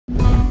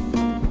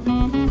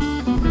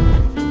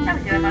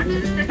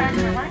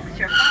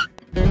your phone.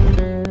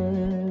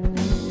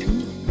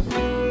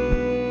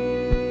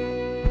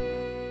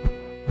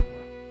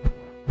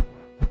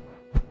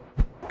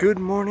 Good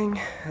morning.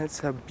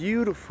 It's a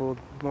beautiful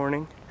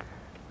morning,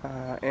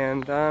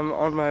 and I'm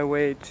on my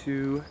way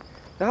to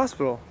the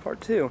hospital,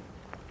 part 2,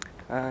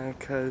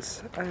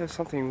 because I have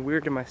something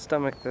weird in my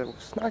stomach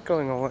that's not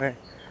going away.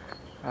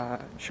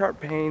 Sharp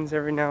pains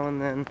every now and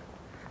then,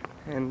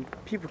 and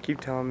people keep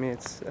telling me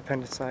it's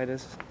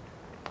appendicitis,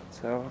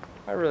 so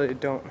I really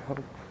don't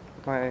hope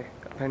my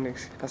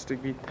appendix has to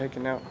be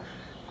taken out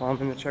while I'm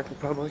in the Czech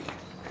Republic,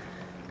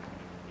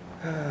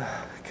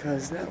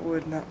 because that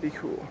would not be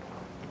cool.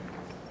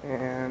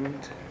 And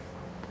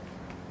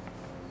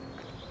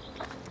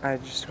I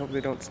just hope they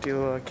don't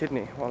steal a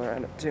kidney while they're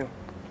at it too.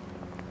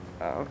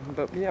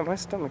 But yeah, my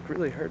stomach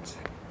really hurts.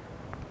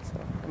 So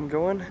I'm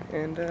going,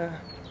 and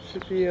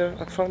should be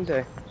a fun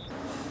day.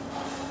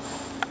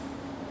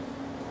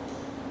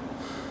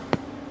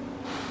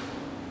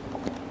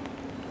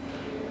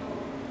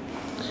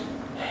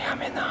 Hey,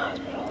 I'm in the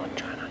hospital. I'm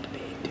trying not to be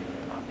too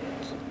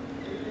obvious,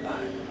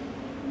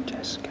 but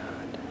just got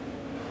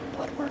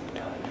blood work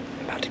done.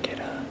 I'm about to get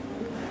a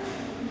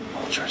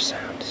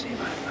ultrasound to see if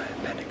my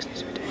appendix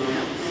needs to be taken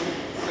out.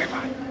 Okay,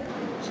 bye.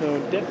 So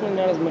definitely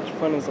not as much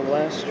fun as the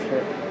last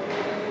trip,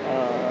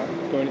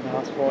 going to the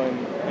hospital,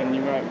 and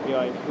you might be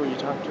like, who are you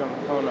talking to on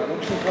the phone? I'm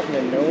actually talking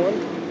to no one.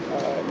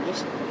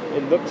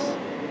 It looks,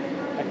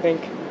 I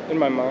think, in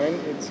my mind,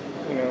 it's,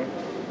 you know,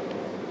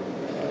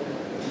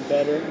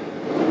 better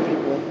for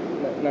people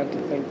not to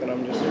think that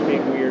I'm just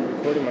being weird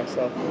recording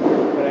myself,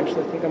 but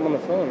actually think I'm on the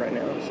phone right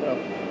now, so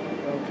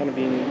I'm kind of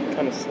being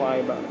kind of sly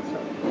about it. So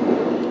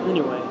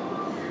anyway,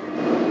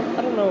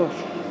 I don't know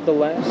if the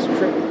last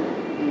trip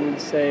you would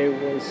say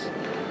was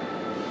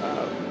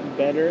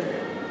better,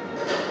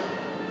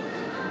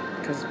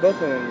 because both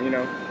of them, you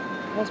know,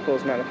 hospital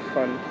is not a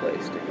fun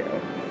place to go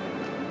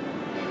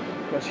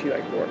unless you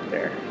like work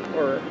there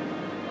or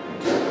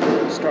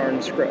star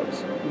in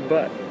Scrubs.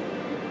 But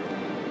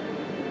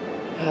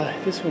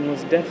this one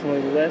was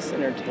definitely less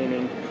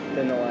entertaining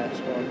than the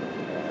last one,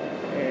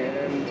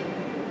 and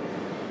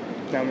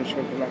now I'm just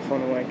going to put my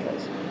phone away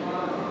because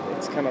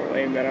it's kind of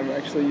lame that I'm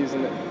actually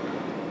using it.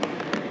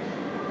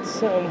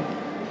 So,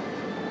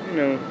 you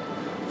know,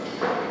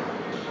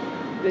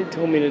 they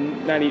told me to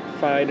not eat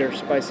fried or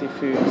spicy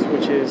foods,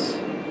 which is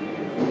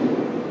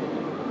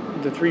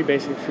the 3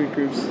 basic food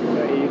groups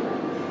that I eat.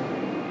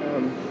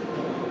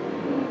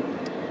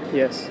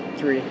 Yes,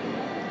 3.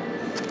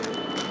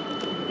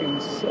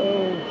 And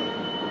so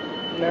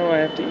now I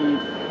have to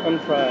eat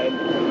unfried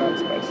and not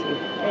spicy.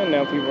 And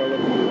now people are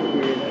looking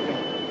weird at me.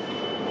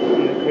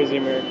 I'm the crazy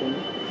American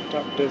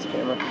talking to this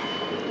camera.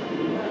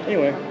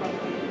 Anyway,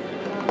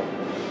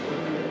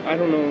 I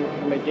don't know how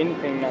to make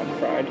anything not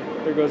fried.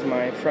 There goes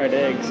my fried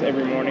eggs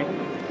every morning.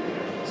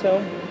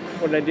 So,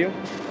 what did I do?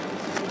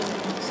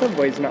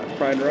 Subway's not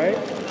fried, right?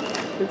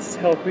 It's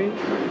healthy.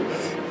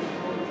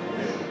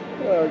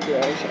 Oh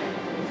gosh.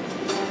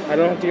 I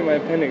don't have to get my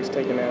appendix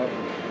taken out,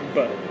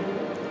 but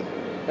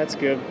that's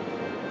good.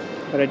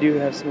 But I do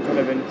have some kind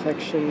of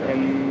infection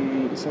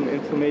and some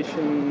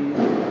inflammation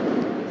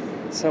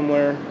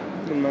somewhere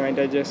in my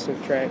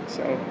digestive tract,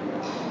 so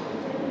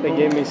they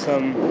gave me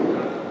some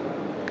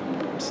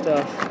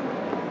stuff,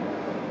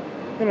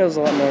 and it was a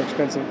lot more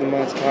expensive than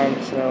last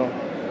time, so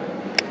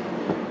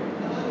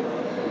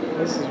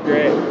this is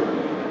great.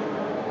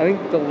 I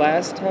think the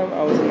last time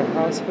I was in the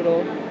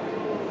hospital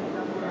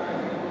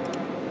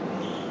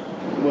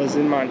was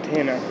in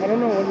Montana. I don't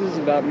know what it is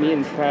about me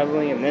and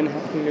traveling and then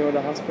having to go to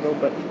the hospital,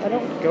 but I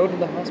don't go to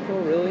the hospital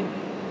really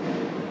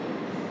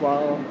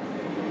while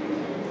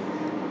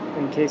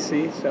in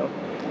KC, so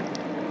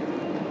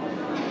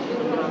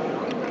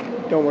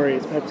don't worry,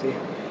 it's Pepsi.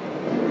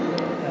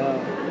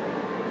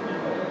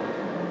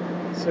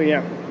 So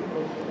yeah,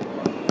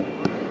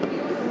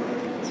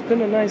 it's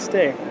been a nice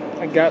day.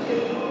 I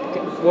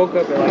woke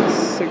up at like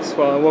 6.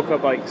 Well, I woke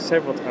up like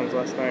several times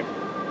last night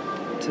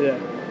to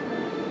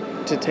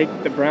take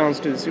the Browns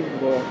to the Super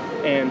Bowl,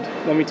 and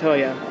let me tell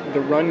you,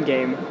 the run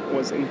game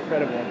was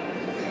incredible.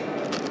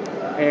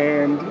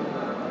 And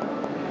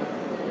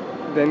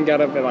then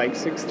got up at like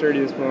 6:30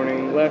 this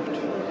morning, left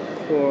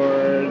for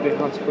the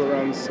hospital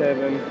around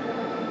 7.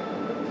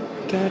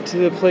 Got to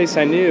the place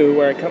I knew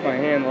where I cut my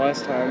hand the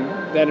last time,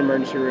 that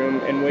emergency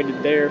room, and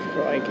waited there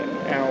for like an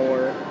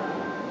hour.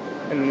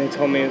 And then they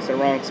told me it was the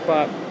wrong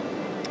spot.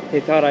 They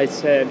thought I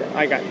said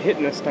I got hit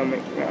in the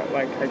stomach, not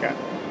like I got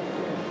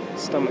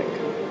stomach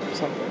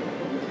something.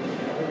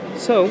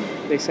 So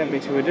they sent me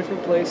to a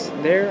different place.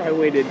 There I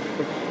waited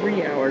for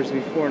 3 hours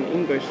before an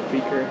English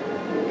speaker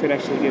could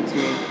actually get to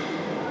me.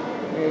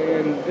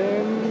 And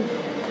then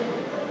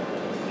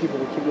people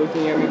would keep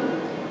looking at me.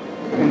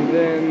 And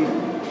then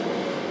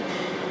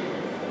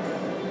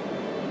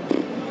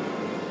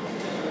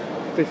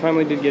they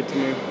finally did get to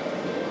me.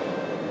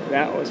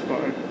 That was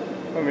fun,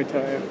 let me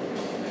tell you.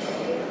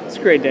 It's a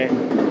great day.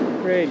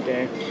 Great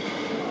day.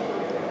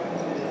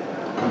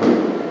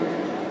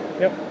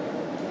 Yep.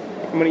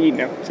 I'm gonna eat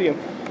now. See you.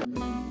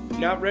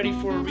 Not ready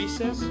for a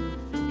recess?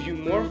 View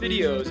more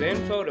videos and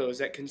photos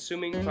at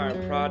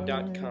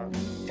consumingfireprod.com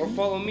or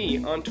follow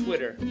me on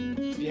Twitter.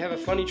 If you have a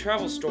funny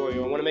travel story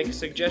or want to make a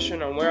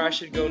suggestion on where I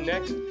should go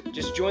next,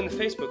 just join the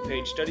Facebook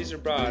page Studies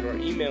Abroad or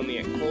email me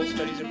at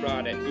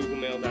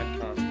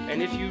colestudiesabroad@googlemail.com.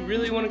 And if you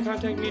really want to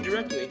contact me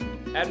directly,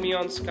 add me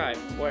on Skype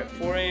or at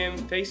 4 a.m.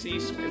 face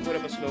east and put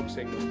up a smoke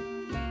signal.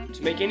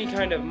 To make any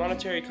kind of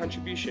monetary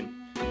contribution,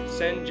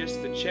 send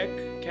just the check,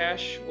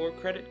 cash, or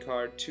credit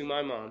card to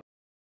my mom.